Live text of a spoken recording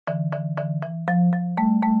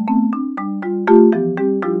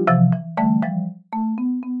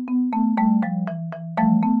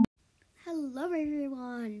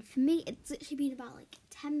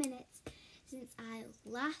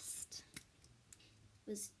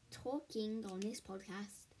was talking on this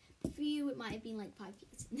podcast. For you, it might have been like 5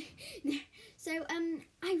 years. No. So,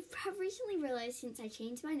 I have recently realised since I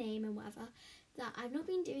changed my name and whatever, that I've not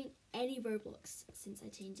been doing any Roblox since I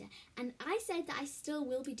changed it. And I said that I still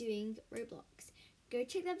will be doing Roblox. Go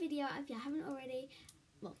check that video out if you haven't already.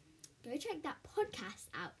 Well, go check that podcast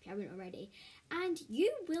out if you haven't already. And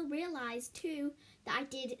you will realise too that I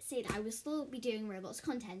did say that I will still be doing Roblox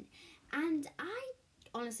content. And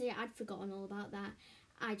I'd forgotten all about that.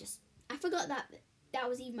 I forgot that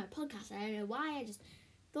was even my podcast. I don't know why. I just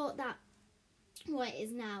thought that what it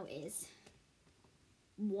is now is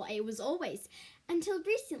what it was always. Until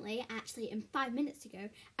recently, actually, 5 minutes ago,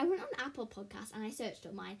 I went on Apple Podcasts and I searched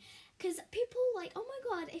up mine. Because people like, oh my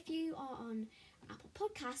god, if you are on Apple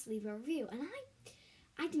Podcasts, leave a review. And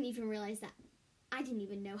I didn't even realise that. I didn't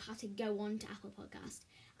even know how to go on to Apple Podcasts.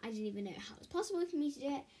 I didn't even know how it was possible for me to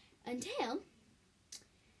do it until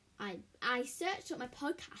I searched up my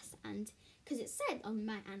podcast, and because it said on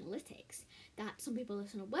my analytics that some people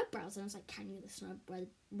listen on a web browser, and I was like, can you listen on a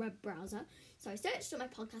web browser? So I searched up my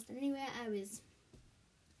podcast, and anyway, I was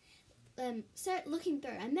looking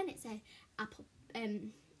through, and then it said Apple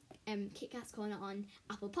Kit Kat's Corner on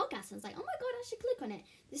Apple Podcasts. And I was like, oh my god, I should click on it.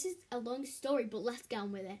 This is a long story, but let's get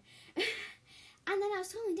on with it. And then I was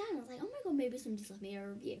scrolling down, and I was like, oh my god, maybe someone just left me a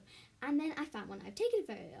review. And then I found one. I've taken a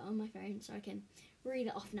photo on my phone so I can read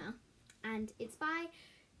it off now. And it's by,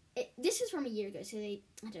 this is from a year ago, so I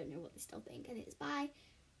don't know what they still think. And it's by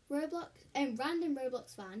Random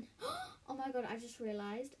Roblox Fan. Oh my god, I just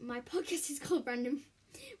realised my podcast is called Random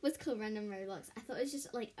Roblox. I thought it was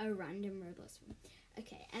just like a random Roblox fan.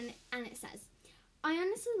 Okay, and it says, I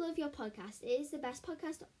honestly love your podcast. It is the best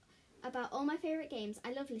podcast about all my favourite games.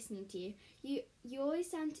 I love listening to you. You always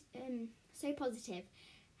sound so positive.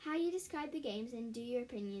 How you describe the games and do your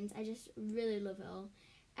opinions, I just really love it all.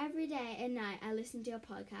 Every day and night I listen to your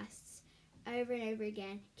podcasts over and over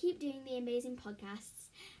again. Keep doing the amazing podcasts.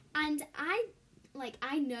 And I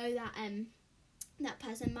know that that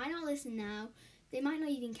person might not listen now. They might not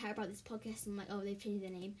even care about this podcast and like, oh, they've changed their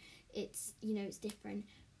name. It's, it's different.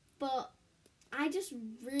 But I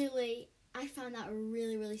found that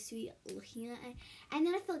really, really sweet looking at it. And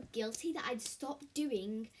then I felt guilty that I'd stopped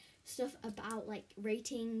doing stuff about like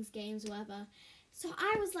ratings, games, whatever. So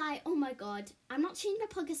I was like, oh my god, I'm not changing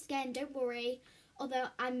my podcast again, don't worry. Although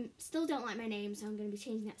I still don't like my name, so I'm going to be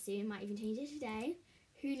changing that soon. Might even change it today.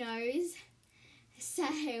 Who knows? So,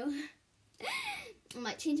 I'm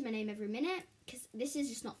like changing my name every minute, because this is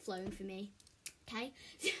just not flowing for me. Okay?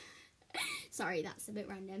 Sorry, that's a bit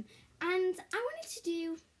random. And I wanted to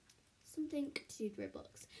do something to do with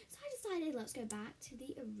Roblox. So I decided let's go back to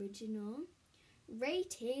the original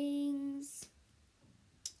ratings.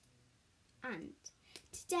 And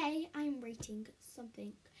today I'm rating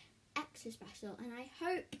something extra special, and I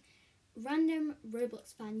hope Random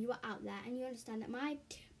Roblox Fan, you are out there and you understand that my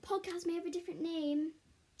podcast may have a different name,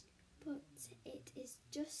 but it is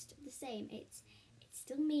just the same. It's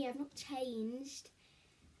still me. I've not changed.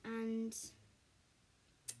 And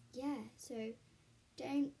yeah, so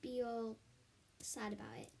don't be all sad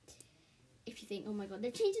about it if you think, oh my god,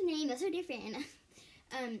 they've changed the name, they're so different.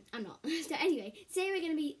 I'm not. So anyway, today we're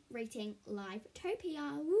going to be rating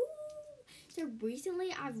Livetopia. Woo! So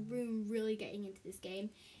recently I've been really getting into this game.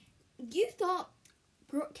 You thought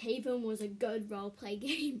Brookhaven was a good roleplay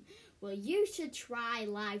game. Well, you should try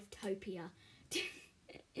Livetopia.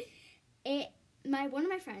 One of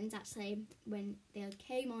my friends, actually, when they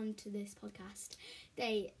came on to this podcast,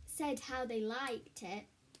 they said how they liked it.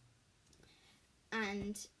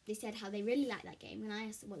 And they said how they really liked that game. And I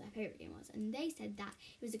asked what their favourite game was. And they said that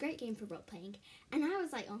it was a great game for role-playing. And I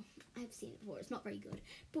was like, oh, I've seen it before. It's not very good.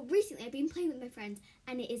 But recently I've been playing with my friends.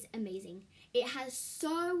 And it is amazing. It has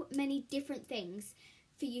so many different things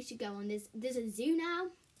for you to go on. There's a zoo now.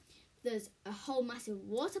 There's a whole massive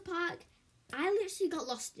water park. I literally got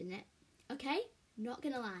lost in it. Okay? Not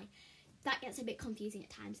going to lie. That gets a bit confusing at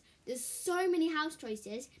times. There's so many house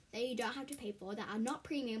choices that you don't have to pay for that are not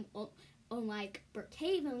premium or unlike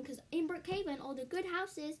Brookhaven, because in Brookhaven all the good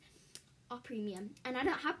houses are premium, and I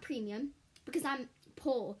don't have premium because I'm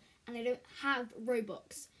poor and I don't have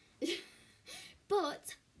Robux.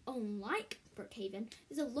 But unlike Brookhaven,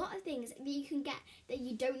 there's a lot of things that you can get that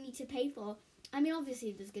you don't need to pay for. I mean,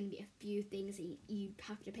 obviously there's going to be a few things that you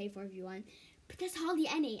have to pay for if you want, but there's hardly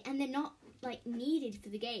any, and they're not like needed for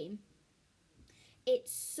the game.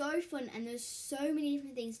 It's so fun, and there's so many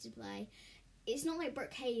different things to play. It's not like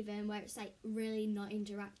Brookhaven where it's like really not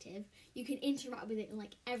interactive. You can interact with it in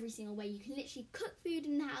like every single way. You can literally cook food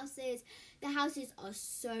in the houses. The houses are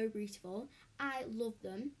so beautiful. I love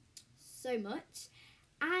them so much.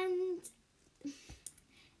 And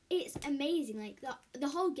amazing. Like the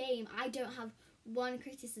whole game, I don't have one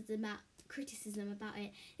criticism about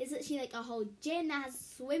it. It's literally like a whole gym that has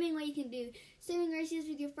swimming where you can do swimming races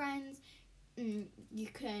with your friends.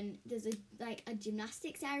 There's a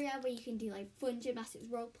gymnastics area where you can do like fun gymnastics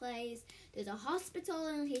role plays. There's a hospital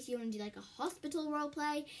in case you want to do like a hospital role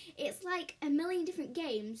play. It's like a million different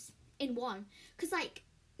games in one, because like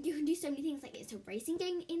you can do so many things. Like it's a racing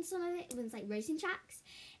game in some of it, when it's like racing tracks.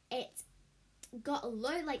 It's got a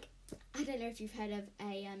load, like, I don't know if you've heard of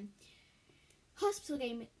a hospital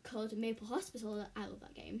game called Maple Hospital. I love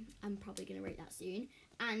that game. I'm probably going to rate that soon.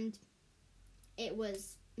 And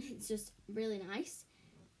it's just really nice.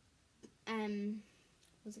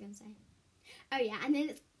 What was I going to say? Oh yeah, and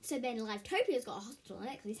then Livetopia's got a hospital in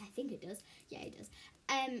it, at least I think it does. Yeah, it does.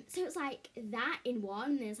 So it's like that in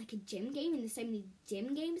one, and there's like a gym game, and there's so many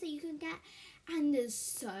gym games that you can get, and there's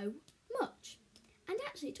so much. And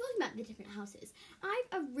actually, talking about the different houses, I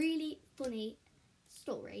have a really funny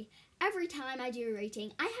story. Every time I do a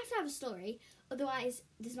rating, I have to have a story, otherwise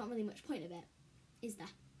there's not really much point of it, is there?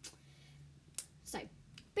 So,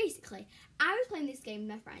 basically, I was playing this game with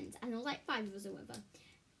my friends, and there was like 5 of us or whatever,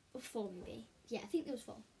 or 4 maybe. Yeah, I think there was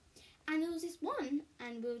 4. And there was this one,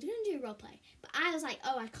 and we were going to do a role play, but I was like,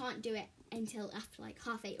 oh, I can't do it until after like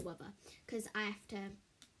 8:30 or whatever, because I have to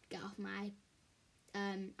get off my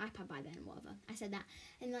iPad by then or whatever. I said that,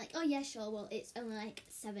 and they're like, oh yeah, sure, well it's only like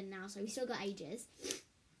 7 now, so we still got ages.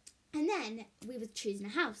 And then we were choosing a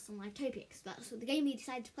house on Livetopic, because that's what the game we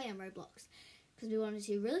decided to play on Roblox, because we wanted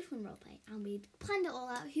to do a really fun roleplay, and we planned it all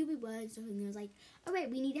out, who we were and stuff, and it was like, oh wait,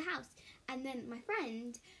 we need a house. And then my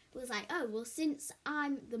friend was like, oh, well since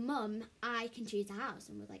I'm the mum, I can choose the house,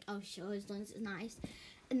 and we're like, oh sure, as long as it's nice.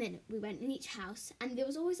 And then we went in each house, and there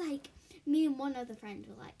was always like, me and one other friend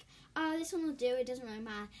were like, oh, this one will do, it doesn't really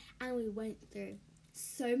matter. And we went through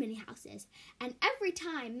so many houses, and every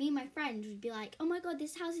time me and my friend would be like, oh my god,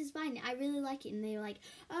 this house is fine, I really like it, and they were like,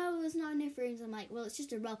 oh, there's not enough rooms. I'm like, well, it's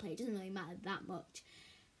just a role play, it doesn't really matter that much.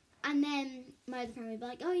 And then my other friend would be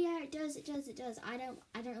like, oh yeah, it does, I don't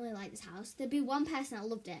really like this house. There'd be one person that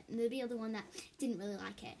loved it, and there'd be the other one that didn't really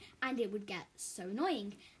like it, and it would get so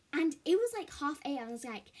annoying. And it was like 8:30. I was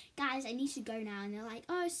like, guys, I need to go now. And they're like,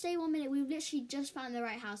 oh, stay 1 minute. We've literally just found the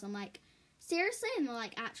right house. I'm like, seriously? And they're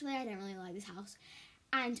like, actually, I don't really like this house.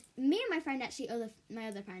 And me and my friend, my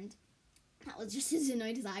other friend, that was just as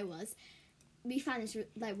annoyed as I was, we found this,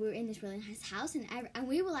 like, we were in this really nice house. And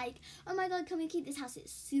we were like, oh my god, can we keep this house?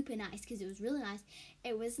 It's super nice, because it was really nice.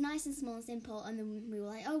 It was nice and small and simple. And then we were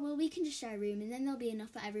like, oh, well, we can just share a room, and then there'll be enough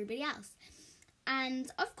for everybody else. And,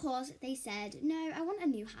 of course, they said, no, I want a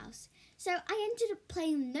new house. So I ended up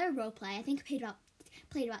playing no roleplay. I think I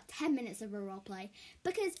played about 10 minutes of a roleplay,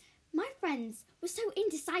 because my friends were so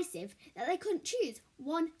indecisive that they couldn't choose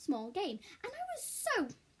one small game. And I was so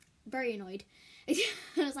very annoyed.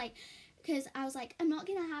 Because I was like, I'm not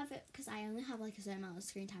going to have it, because I only have like a certain amount of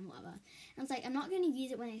screen time or whatever. And I was like, I'm not going to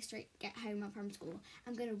use it when I get home from school.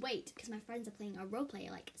 I'm going to wait, because my friends are playing a roleplay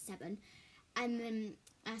at like 7. And then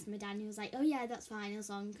I asked my dad, and he was like, oh yeah, that's fine, as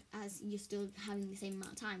long as you're still having the same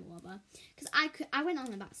amount of time or whatever. Because I went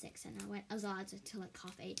on about 6, and I was allowed to like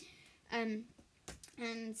 8:30. And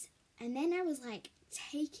then I was like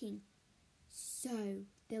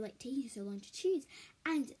they're like taking so long to choose,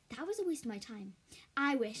 and that was a waste of my time.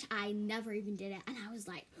 I wish I never even did it. And I was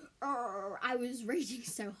like, I was raging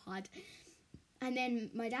so hard. And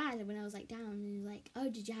then my dad, when I was like down, he was like, oh,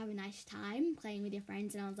 did you have a nice time playing with your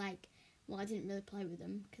friends? And I was like, well, I didn't really play with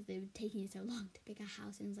them, because they were taking so long to pick a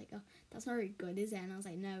house. And I was like, oh, that's not very good, is it? And I was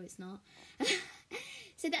like, no, it's not.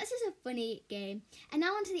 So that's just a funny game. And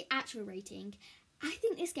now on to the actual rating. I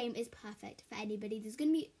think this game is perfect for anybody. There's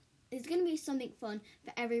gonna be something fun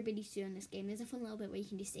for everybody to do in this game. There's a fun little bit where you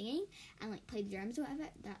can do singing and like play the drums or whatever.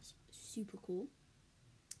 That's super cool.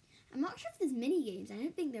 I'm not sure if there's mini games. I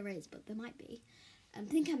don't think there is, but there might be. I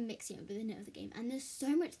think I'm mixing it with another game, and there's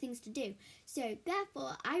so much things to do. So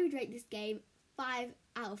therefore, I would rate this game 5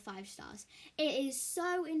 out of 5 stars. It is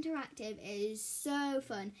so interactive. It is so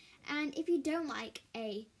fun. And if you don't like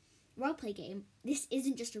a roleplay game, this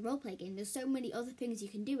isn't just a roleplay game. There's so many other things you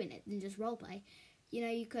can do in it than just roleplay. You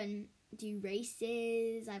know, you can do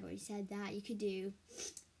races. I've already said that. You could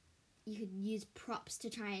use props to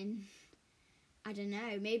try and, I don't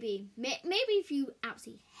know, maybe if you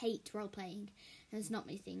absolutely hate role-playing, there's not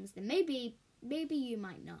many things, then maybe you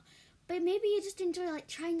might not. But maybe you just enjoy, like,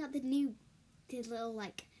 trying out the little,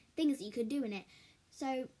 like, things that you could do in it.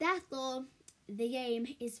 So, therefore, the game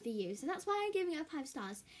is for you. So that's why I'm giving it 5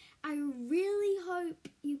 stars. I really hope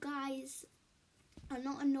you guys are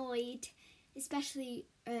not annoyed, especially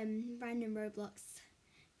random Roblox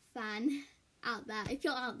fan. out there, if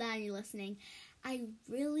you're out there and you're listening, I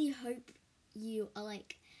really hope you are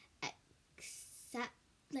like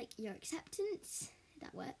your acceptance,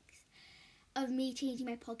 that works, of me changing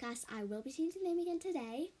my podcast. I will be changing the name again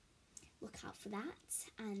today. Look out for that,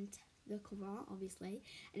 and the cover art, obviously.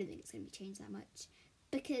 I don't think it's going to be changed that much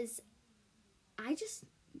because I just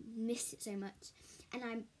miss it so much,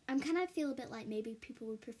 and I'm kind of feel a bit like maybe people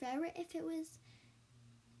would prefer it if it was,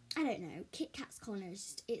 I don't know, Kit Kat's Corner.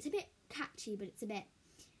 It's a bit catchy, but it's a bit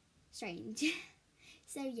strange.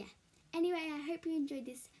 So yeah. Anyway, I hope you enjoyed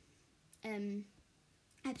this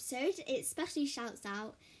episode. I especially shout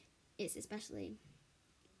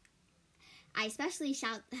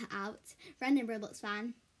out Random Roblox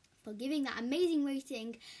Fan for giving that amazing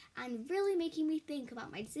rating and really making me think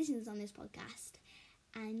about my decisions on this podcast.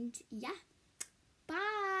 And yeah,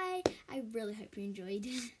 bye. I really hope you enjoyed.